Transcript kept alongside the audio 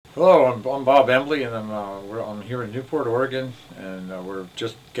Hello, I'm Bob Embley, and I'm here in Newport, Oregon, and we're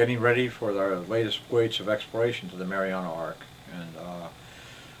just getting ready for our latest voyage of exploration to the Mariana Arc. And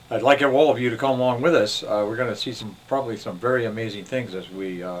I'd like all of you to come along with us. We're going to see probably some very amazing things as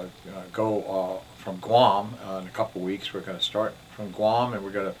we go from Guam in a couple weeks. We're going to start from Guam, and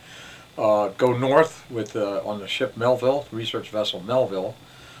we're going to go north with on the ship Melville, research vessel Melville,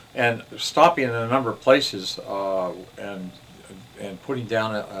 and stopping in a number of places and putting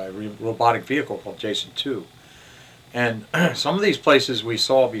down a robotic vehicle called Jason 2. And some of these places we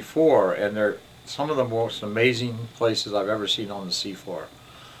saw before, and they're some of the most amazing places I've ever seen on the seafloor.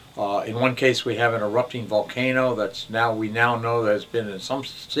 In one case, we have an erupting volcano we now know that has been in some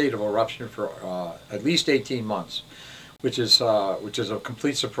state of eruption for at least 18 months, which is a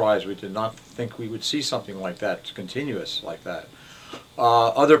complete surprise. We did not think we would see something like that, continuous like that.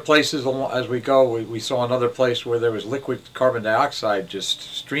 Other places as we go, we saw another place where there was liquid carbon dioxide just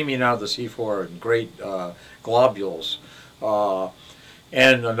streaming out of the seafloor in great globules. Uh,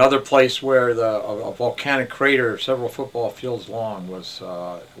 and another place where a volcanic crater several football fields long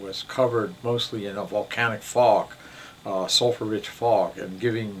was covered mostly in a volcanic fog, sulfur-rich fog, and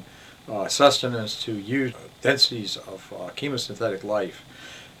giving sustenance to huge densities of chemosynthetic life.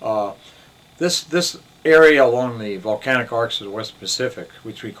 Uh, this area along the volcanic arcs of the West Pacific,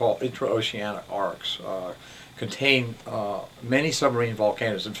 which we call intraoceanic arcs, contain many submarine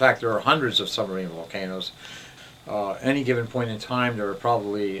volcanoes. In fact, there are hundreds of submarine volcanoes. Any given point in time, there are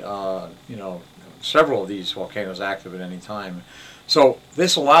probably several of these volcanoes active at any time. So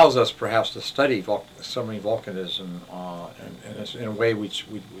this allows us perhaps to study submarine volcanism in a way which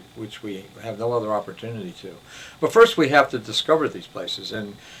we have no other opportunity to. But first we have to discover these places.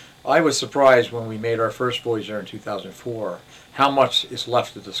 And I was surprised when we made our first voyage there in 2004 how much is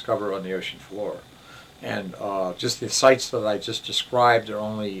left to discover on the ocean floor. And just the sites that I just described are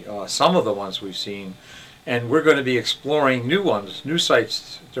only some of the ones we've seen. And we're going to be exploring new ones, new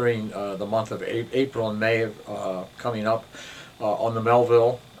sites during the month of April and May coming up on the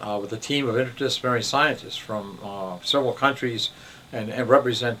Melville with a team of interdisciplinary scientists from several countries and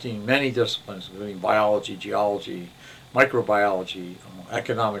representing many disciplines, including biology, geology, microbiology,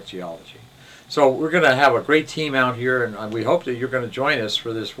 economic geology. So we're going to have a great team out here, and we hope that you're going to join us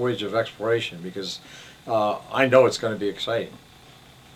for this voyage of exploration because I know it's going to be exciting.